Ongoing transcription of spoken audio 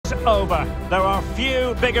over. There are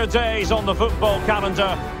few bigger days on the football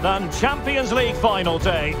calendar than Champions League final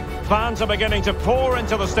day. Fans are beginning to pour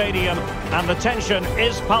into the stadium and the tension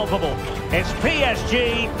is palpable. It's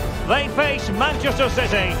PSG, they face Manchester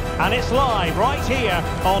City, and it's live right here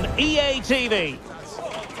on EA TV.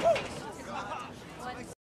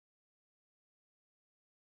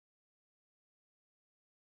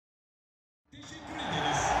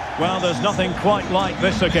 Well, there's nothing quite like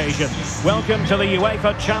this occasion. Welcome to the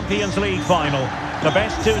UEFA Champions League final. The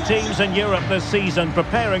best two teams in Europe this season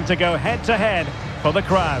preparing to go head-to-head for the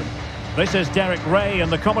crown. This is Derek Ray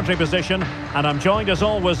in the commentary position, and I'm joined as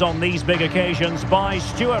always on these big occasions by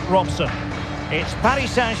Stuart Robson. It's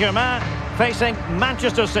Paris Saint-Germain facing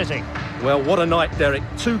Manchester City. Well, what a night, Derek.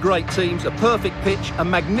 Two great teams, a perfect pitch, a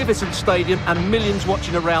magnificent stadium, and millions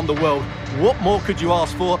watching around the world. What more could you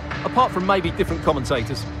ask for, apart from maybe different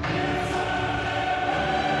commentators?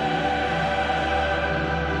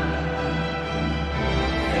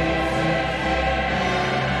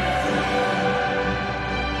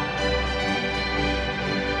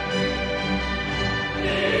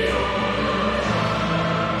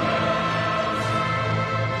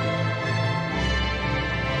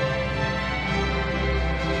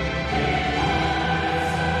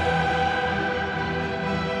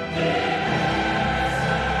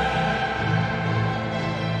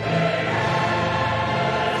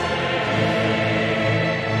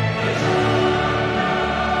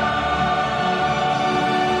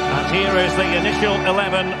 Here is the initial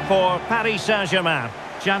 11 for Paris Saint-Germain.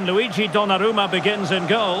 Gianluigi Donnarumma begins in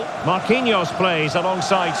goal. Marquinhos plays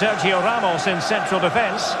alongside Sergio Ramos in central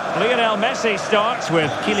defence. Lionel Messi starts with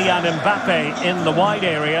Kylian Mbappe in the wide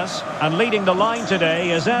areas. And leading the line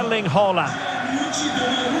today is Erling Haaland.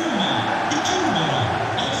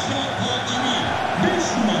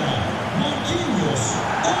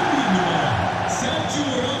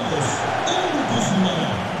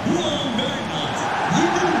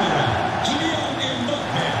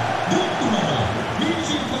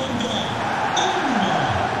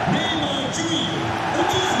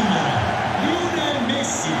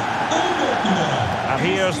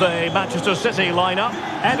 Here's the Manchester City lineup.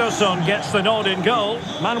 Ederson gets the nod in goal.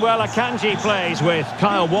 Manuel Akanji plays with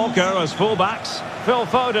Kyle Walker as fullbacks. Phil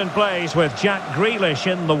Foden plays with Jack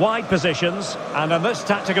Grealish in the wide positions. And in this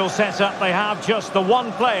tactical setup, they have just the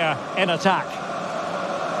one player in attack.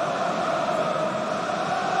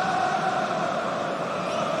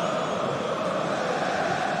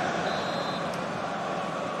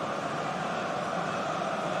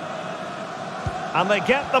 And they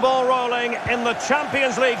get the ball rolling in the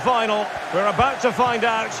Champions League final. We're about to find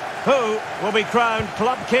out who will be crowned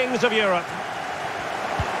Club Kings of Europe.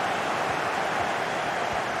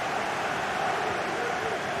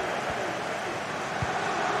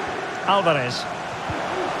 Alvarez.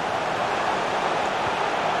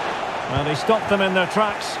 Well, he stopped them in their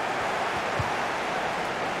tracks.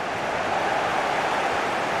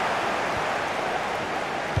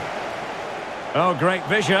 Oh, great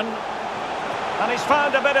vision. And he's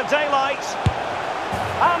found a bit of daylight.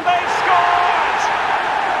 And they've scored!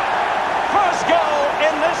 First goal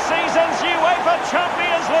in this season's UEFA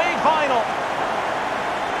Champions League final.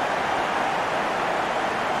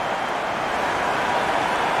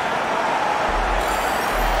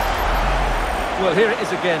 Well, here it is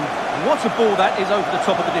again. What a ball that is over the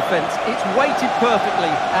top of the defence. It's weighted perfectly,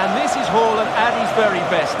 and this is Haaland at his very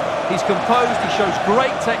best. He's composed, he shows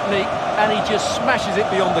great technique, and he just smashes it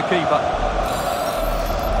beyond the keeper.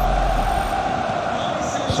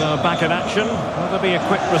 So back in action. Will there be a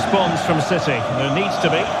quick response from City? There needs to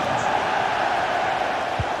be.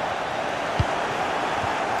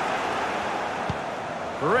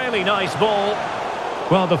 Really nice ball.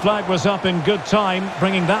 Well, the flag was up in good time,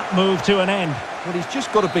 bringing that move to an end. Well, he's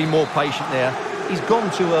just got to be more patient there. He's gone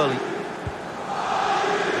too early.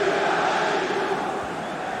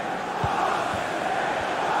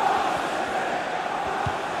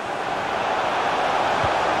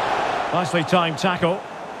 Nicely timed tackle.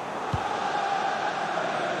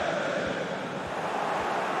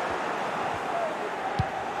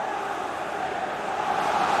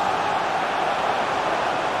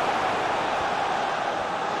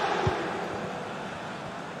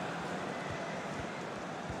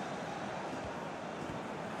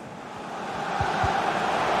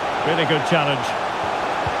 Really good challenge.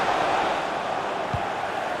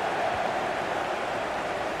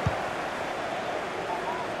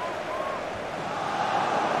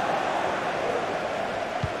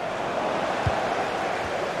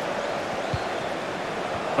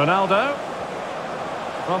 Ronaldo.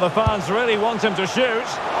 Well, the fans really want him to shoot.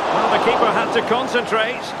 Well, the keeper had to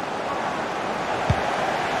concentrate.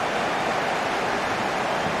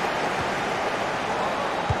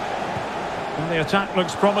 The attack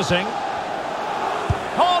looks promising.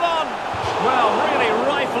 Hold on! Well, really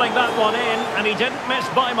rifling that one in, and he didn't miss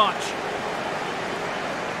by much.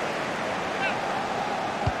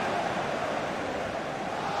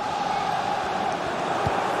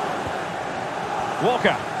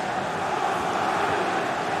 Walker.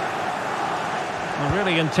 A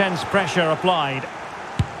really intense pressure applied.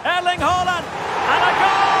 Erling Haaland! And a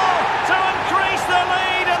goal to increase the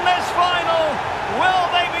lead in this final. Will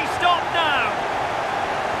they be stopped now?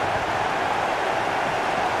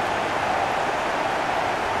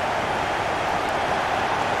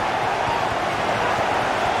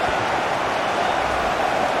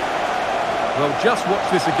 Well, just watch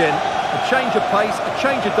this again. A change of pace, a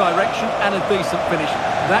change of direction, and a decent finish.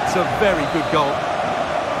 That's a very good goal.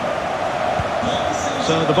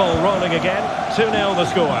 So the ball rolling again. 2-0 the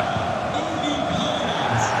score.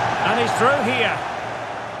 And he's through here.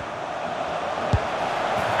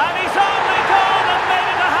 And he's only gone and made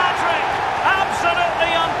it a hat-trick.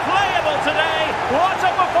 Absolutely unplayable today. What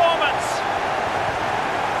a performance.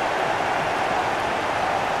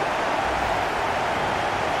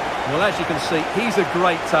 Well, as you can see, he's a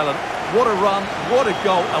great talent. What a run, what a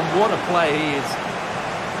goal, and what a player he is.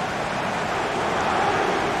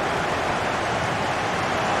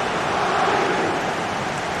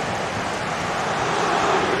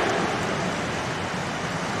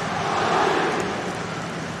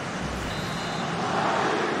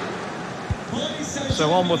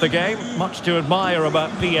 So on with the game. Much to admire about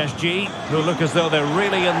PSG, who look as though they're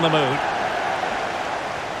really in the mood.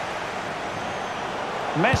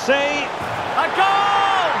 Messi, a goal!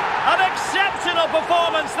 An exceptional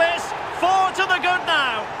performance this, 4 to the good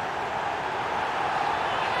now.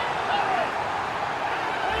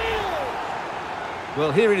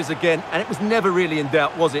 Well, here it is again, and it was never really in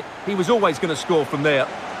doubt, was it? He was always going to score from there.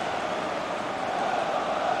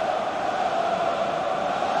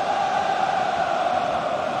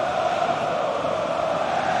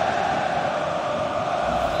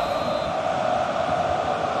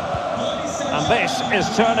 And this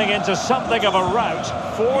is turning into something of a rout.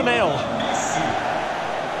 4-0.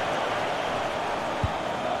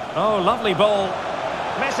 Oh, lovely ball.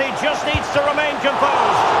 Messi just needs to remain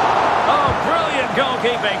composed. Oh, brilliant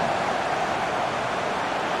goalkeeping.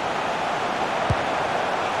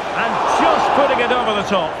 And just putting it over the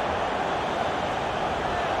top.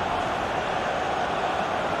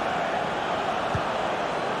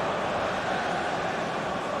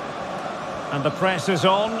 And the press is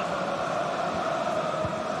on.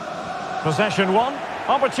 Possession one.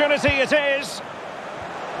 Opportunity it is.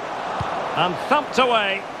 And thumped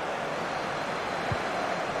away.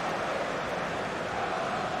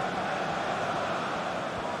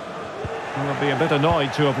 Will be a bit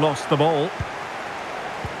annoyed to have lost the ball.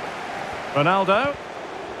 Ronaldo.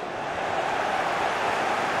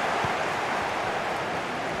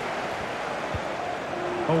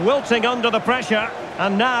 Wilting under the pressure,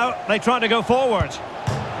 and now they try to go forward.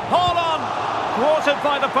 Hold on! Thwarted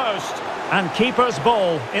by the post. And keeper's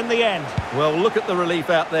ball in the end. Well, look at the relief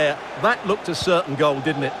out there. That looked a certain goal,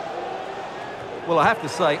 didn't it? Well, I have to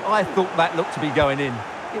say, I thought that looked to be going in.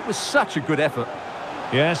 It was such a good effort.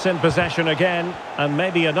 Yes, in possession again, and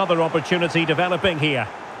maybe another opportunity developing here.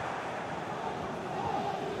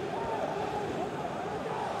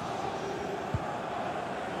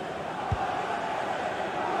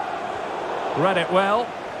 Read it well.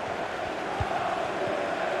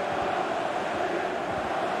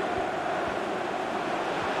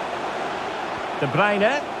 De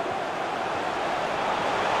Bruyne.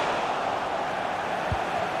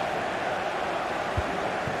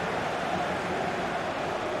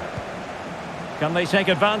 Can they take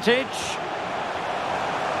advantage?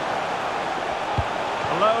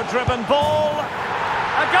 A low-driven ball.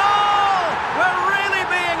 A goal! We're really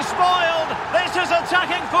being spoiled. This is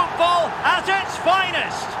attacking football at its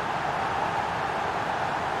finest.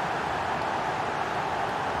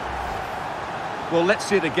 Well, let's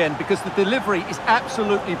see it again, because the delivery is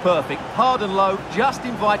absolutely perfect. Hard and low, just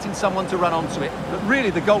inviting someone to run onto it. But really,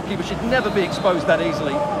 the goalkeeper should never be exposed that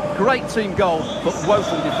easily. Great team goal, but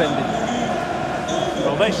woeful defending.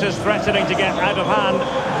 Well, this is threatening to get out of hand.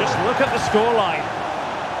 Just look at the scoreline.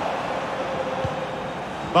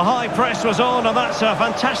 The high press was on, and that's a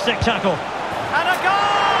fantastic tackle. And a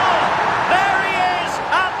goal! There he is,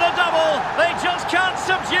 at the double. They just can't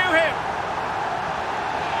subdue him.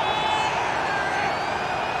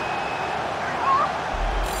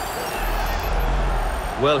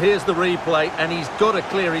 Well, here's the replay, and he's got to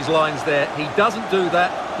clear his lines there. He doesn't do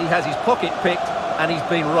that. He has his pocket picked, and he's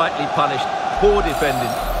been rightly punished. Poor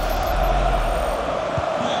defending.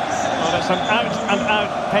 Well, That's an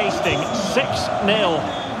out-and-out pasting. 6-0.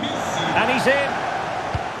 And he's in.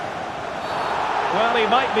 Well, he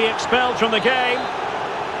might be expelled from the game.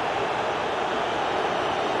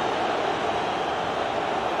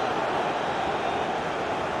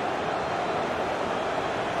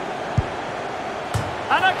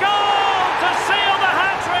 And a goal to seal the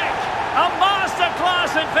hat-trick! A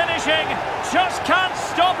masterclass in finishing. Just can't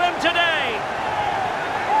stop him today.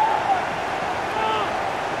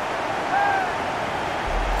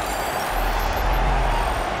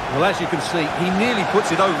 Well, as you can see, he nearly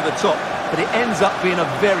puts it over the top, but it ends up being a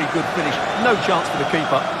very good finish. No chance for the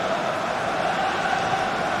keeper.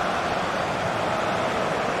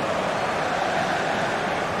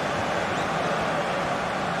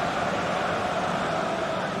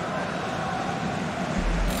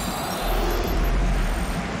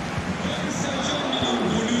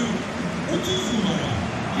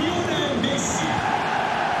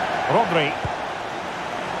 Rodri.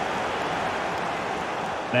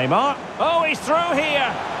 Neymar. Oh, he's through here.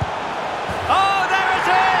 Oh, there it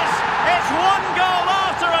is! It's one goal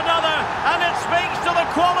after another, and it speaks to the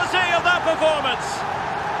quality of that performance.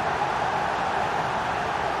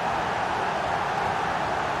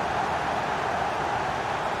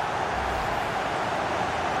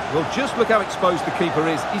 Well, just look how exposed the keeper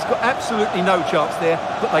is. He's got absolutely no chance there,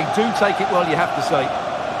 but they do take it well, you have to say.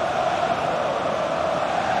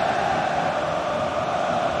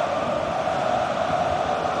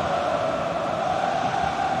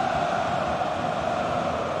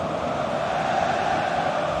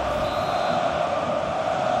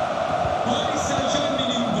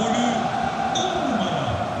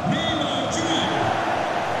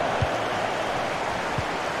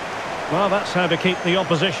 Well, that's how to keep the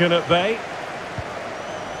opposition at bay.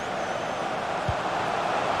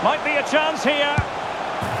 Might be a chance here.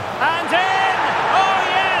 And in! Oh,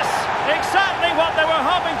 yes! Exactly what they were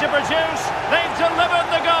hoping to produce. They've delivered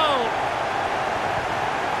the goal.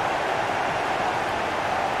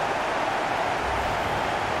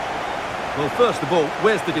 Well, first of all,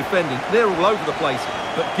 where's the defending? They're all over the place.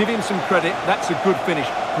 But give him some credit. That's a good finish.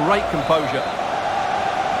 Great composure.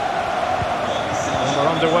 We're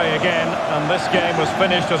underway again, and this game was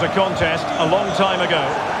finished as a contest a long time ago.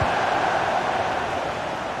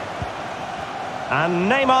 And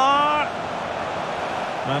Neymar.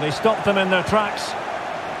 And he stopped them in their tracks.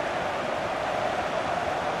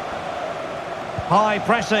 High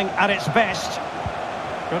pressing at its best.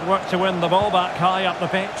 Good work to win the ball back high up the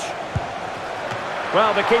pitch.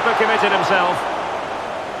 Well, the keeper committed himself.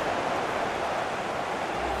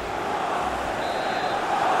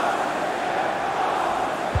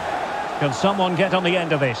 Can someone get on the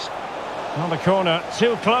end of this? On the corner,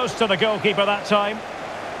 too close to the goalkeeper that time.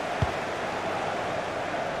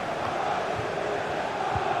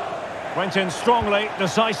 Went in strongly,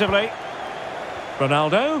 decisively.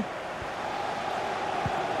 Ronaldo.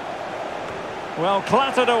 Well,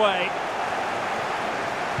 clattered away.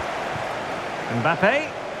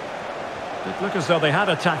 Mbappe. Did look as though they had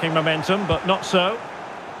attacking momentum, but not so.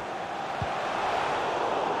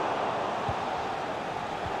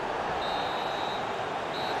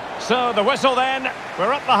 So the whistle then.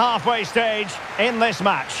 We're at the halfway stage in this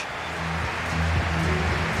match.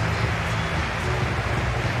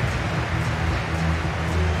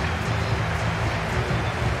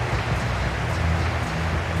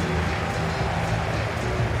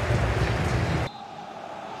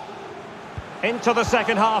 Into the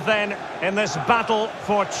second half then, in this battle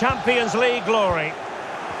for Champions League glory.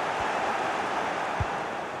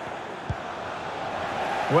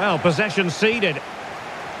 Well, possession ceded.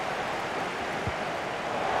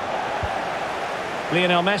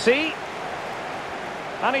 Lionel Messi.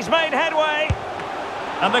 And he's made headway.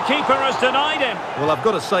 And the keeper has denied him. Well, I've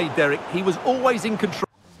got to say, Derek, he was always in control.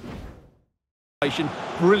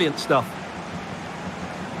 Brilliant stuff.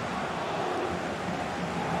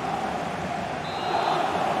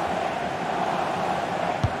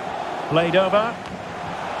 Played over.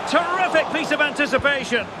 Terrific piece of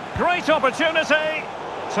anticipation. Great opportunity.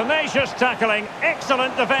 Tenacious tackling.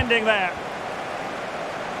 Excellent defending there.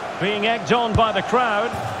 Being egged on by the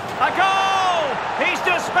crowd. A goal! He's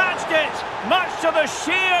dispatched it, much to the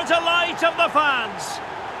sheer delight of the fans.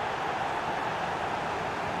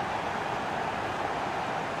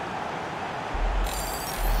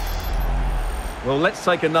 Well, let's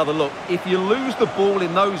take another look. If you lose the ball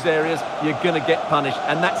in those areas, you're going to get punished.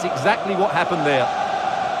 And that's exactly what happened there.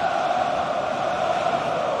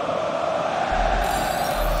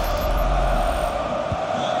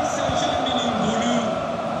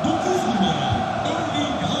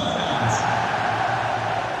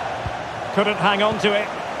 Couldn't hang on to it.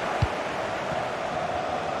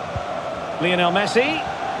 Lionel Messi.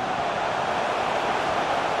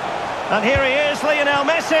 And here he is, Lionel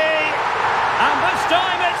Messi. And this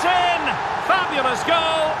time it's in. Fabulous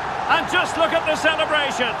goal. And just look at the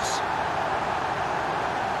celebrations.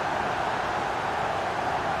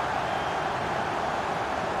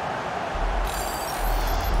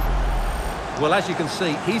 Well, as you can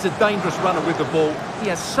see, he's a dangerous runner with the ball. He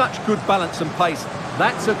has such good balance and pace.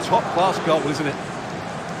 That's a top-class goal, isn't it?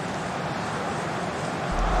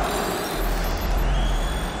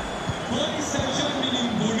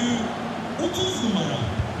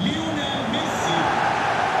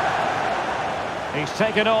 He's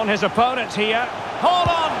taken on his opponent here. Hold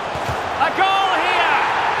on! A goal here!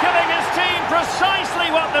 Giving his team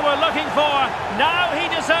precisely what they were looking for. Now he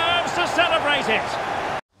deserves to celebrate it.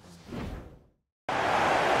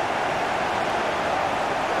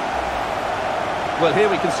 Well,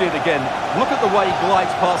 here we can see it again. Look at the way he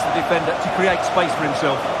glides past the defender to create space for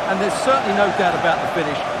himself. And there's certainly no doubt about the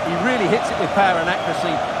finish. He really hits it with power and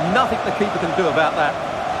accuracy. Nothing the keeper can do about that.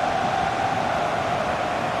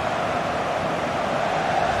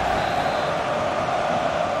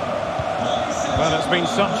 Well, it's been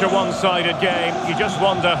such a one-sided game. You just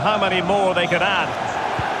wonder how many more they could add.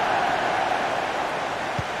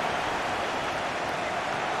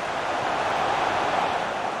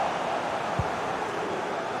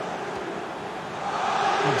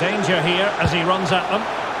 Danger here as he runs at them.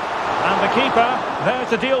 And the keeper there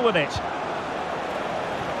to deal with it.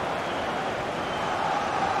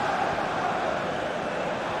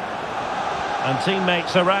 And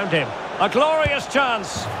teammates around him. A glorious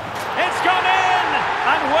chance. It's gone in!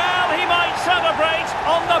 And well, he might celebrate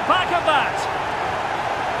on the back of that.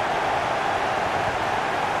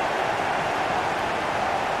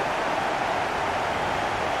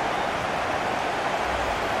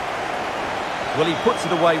 Well, he puts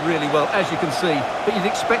it away really well, as you can see. But you'd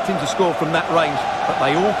expect him to score from that range. But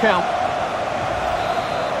they all count.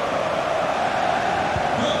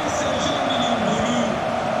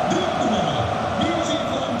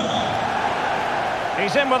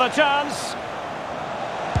 He's in with a chance.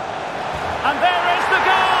 And there is the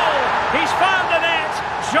goal! He's found the net.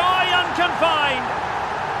 Joy unconfined.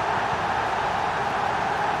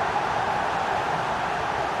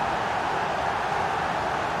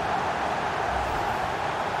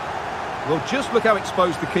 Well, just look how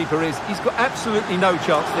exposed the keeper is. He's got absolutely no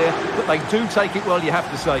chance there, but they do take it well, you have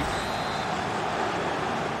to say.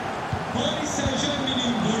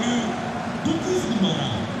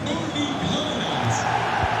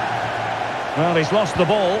 Well, he's lost the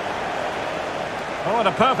ball. Oh, and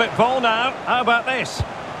a perfect ball now. How about this?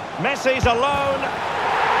 Messi's alone.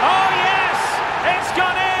 Oh, yes! It's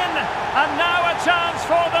gone in! And now a chance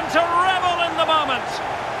for them to revel in the moment.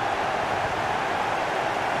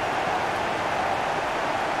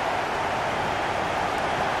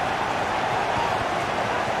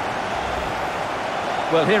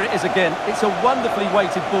 Well, here it is again. It's a wonderfully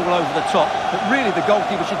weighted ball over the top, but really the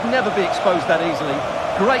goalkeeper should never be exposed that easily.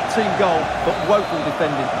 Great team goal, but woeful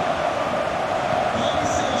defending.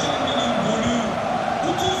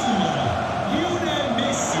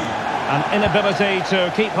 An inability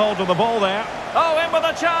to keep hold of the ball there. Oh, in with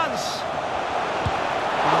a chance!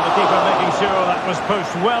 And the keeper making sure that was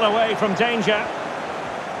pushed well away from danger.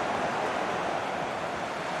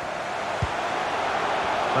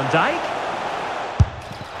 Van Dijk.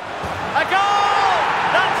 A goal!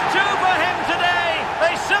 That's two for him today!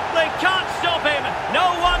 They simply can't stop him!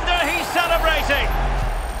 No wonder he's celebrating!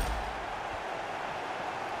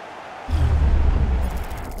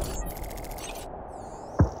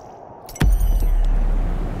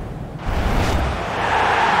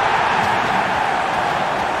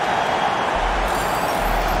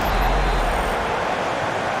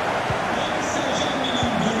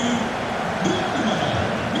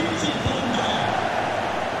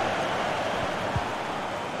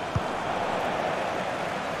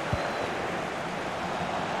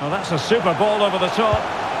 Well, that's a super ball over the top.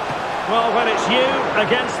 Well, when it's you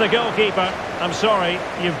against the goalkeeper, I'm sorry,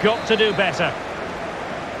 you've got to do better.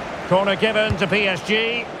 Corner given to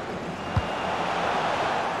PSG.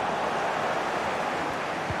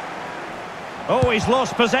 Oh, he's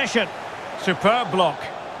lost possession. Superb block.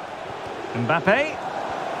 Mbappe.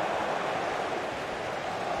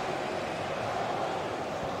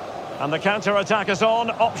 And the counter-attack is on.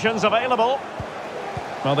 Options available.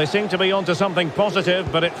 Well, they seem to be onto something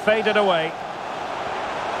positive, but it faded away.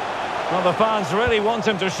 Well, the fans really want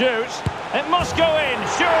him to shoot. It must go in,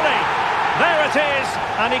 surely. There it is,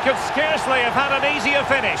 and he could scarcely have had an easier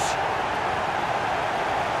finish.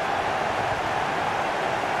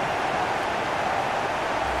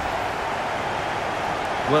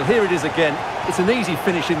 Well, here it is again. It's an easy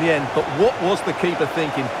finish in the end, but what was the keeper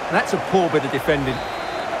thinking? That's a poor bit of defending.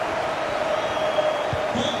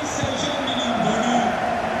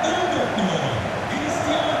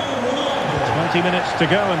 20 minutes to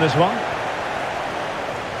go in this one.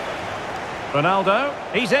 Ronaldo,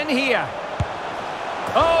 he's in here.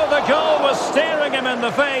 Oh, the goal was staring him in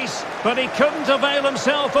the face, but he couldn't avail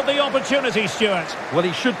himself of the opportunity, Stuart. Well,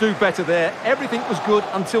 he should do better there. Everything was good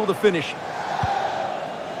until the finish.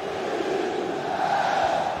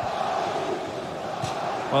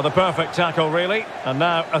 Well, the perfect tackle, really. And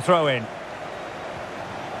now a throw-in.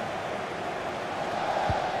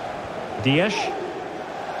 Diaz.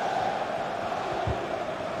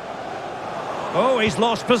 Oh, he's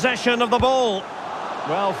lost possession of the ball.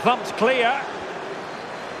 Well, thumped clear.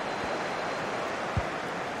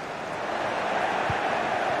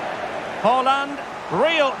 Haaland,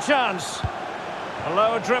 real chance. A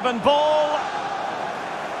low-driven ball.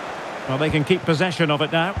 Well, they can keep possession of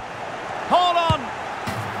it now. Hold on.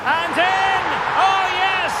 And in! Oh,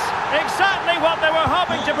 yes! Exactly what they were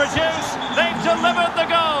hoping to produce. They've delivered the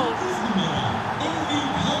goal.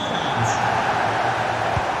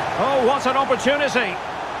 Oh, what an opportunity.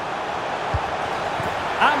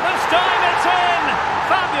 And this time it's in!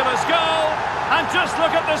 Fabulous goal. And just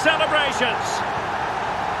look at the celebrations.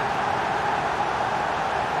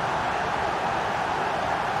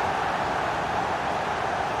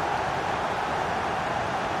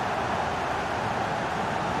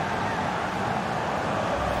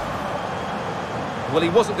 Well, he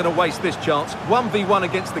wasn't going to waste this chance. 1v1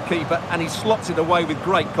 against the keeper, and he slots it away with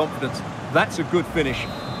great confidence. That's a good finish.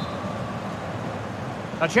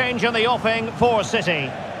 A change in the offing for City.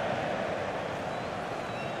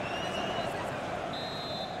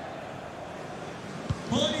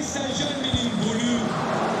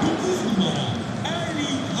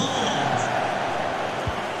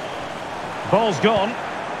 Ball's gone.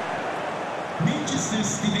 Manchester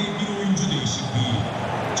City'de bir oyuncu değişikliği.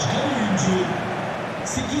 Çıkan oyuncu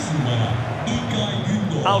 8 numara İlkay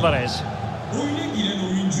Gündoğan. Alvarez. Oyuna giren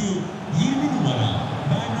oyuncu 20 numara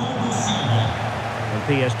Bernardo Silva. And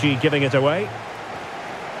PSG giving it away.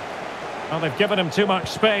 Well, they've given him too much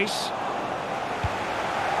space.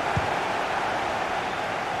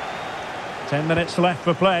 10 minutes left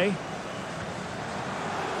for play.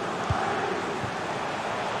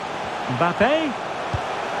 Mbappe.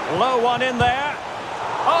 Low one in there.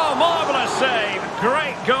 Oh, marvellous save.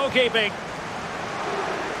 Great goalkeeping.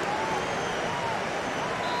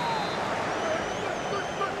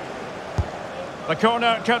 The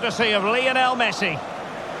corner courtesy of Lionel Messi.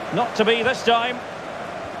 Not to be this time.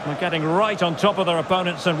 They're getting right on top of their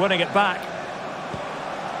opponents and winning it back.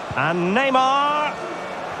 And Neymar.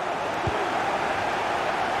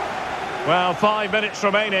 Well, 5 minutes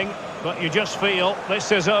remaining, but you just feel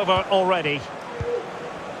this is over already.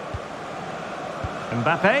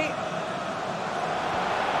 Mbappe.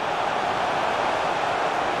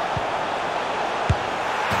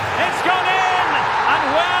 It's gone in! And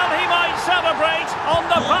well, he might celebrate on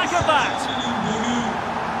the back of that.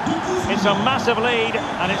 It's a massive lead,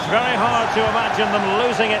 and it's very hard to imagine them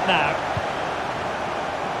losing it now.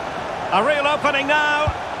 A real opening now.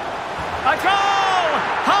 A goal!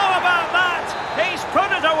 How about that? He's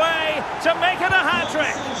put it away to make it a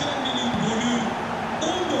hat-trick.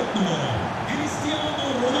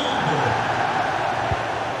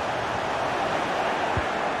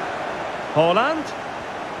 Haaland.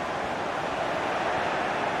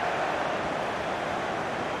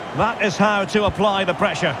 That is how to apply the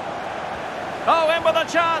pressure. Oh, in with a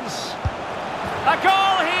chance. A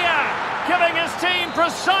goal here, giving his team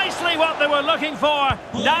precisely what they were looking for.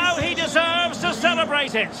 Now he deserves to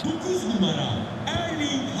celebrate it.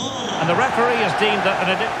 And the referee has deemed that,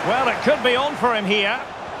 well, it could be on for him here.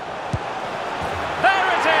 There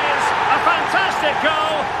it is, a fantastic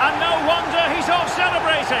goal, and no wonder he's off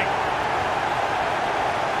celebrating.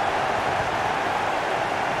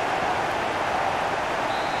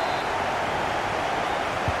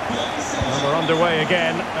 And we're underway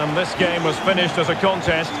again, and this game was finished as a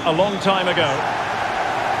contest a long time ago.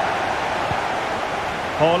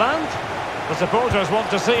 Haaland. The supporters want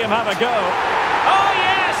to see him have a go. Oh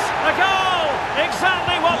yes, a goal!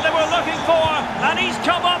 Exactly what they were looking for, and he's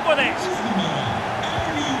come up with it.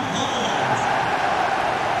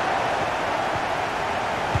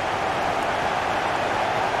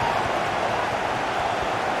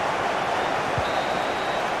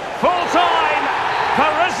 Full time,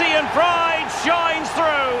 Parisian pride shines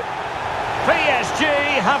through. PSG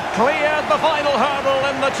have cleared the final hurdle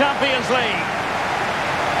in the Champions League.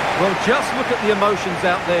 Well, just look at the emotions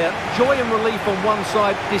out there. Joy and relief on one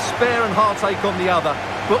side, despair and heartache on the other.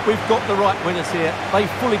 but we've got the right winners here. They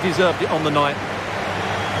fully deserved it on the night.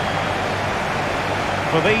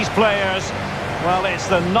 For these players, well, it's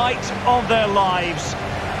the night of their lives,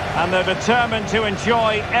 and they're determined to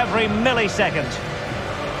enjoy every millisecond.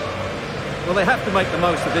 Well, they have to make the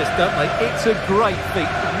most of this, don't they? It's a great feat.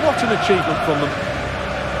 What an achievement from them.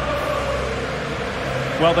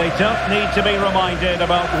 Well, they don't need to be reminded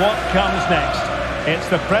about what comes next. It's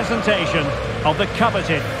the presentation of the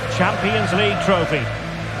coveted Champions League trophy.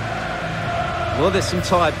 Well, there's some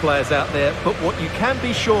tired players out there, but what you can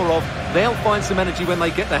be sure of, they'll find some energy when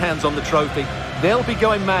they get their hands on the trophy. They'll be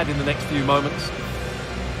going mad in the next few moments.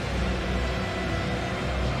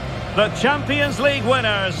 The Champions League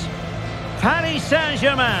winners, Paris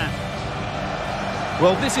Saint-Germain.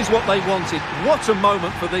 Well, this is what they wanted. What a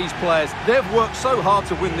moment for these players. They've worked so hard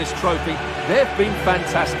to win this trophy. They've been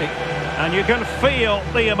fantastic. And you can feel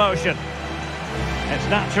the emotion. It's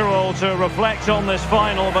natural to reflect on this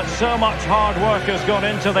final, but so much hard work has gone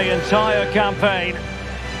into the entire campaign.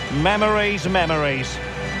 Memories, memories.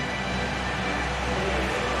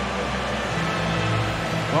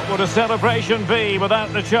 What would a celebration be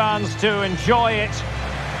without the chance to enjoy it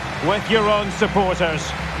with your own supporters?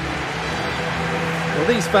 Well,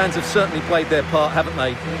 these fans have certainly played their part, haven't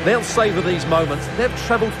they? They'll savour these moments. They've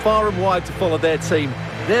travelled far and wide to follow their team.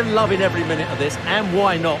 They're loving every minute of this, and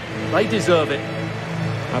why not? They deserve it.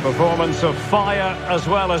 A performance of fire as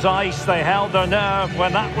well as ice. They held their nerve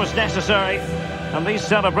when that was necessary. And these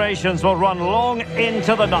celebrations will run long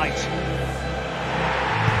into the night.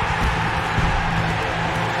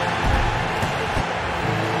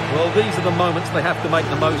 Well, these are the moments they have to make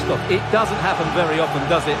the most of. It doesn't happen very often,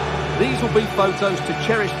 does it? These will be photos to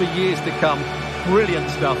cherish for years to come. Brilliant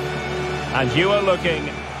stuff. And you are looking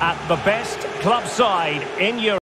at the best club side in Europe.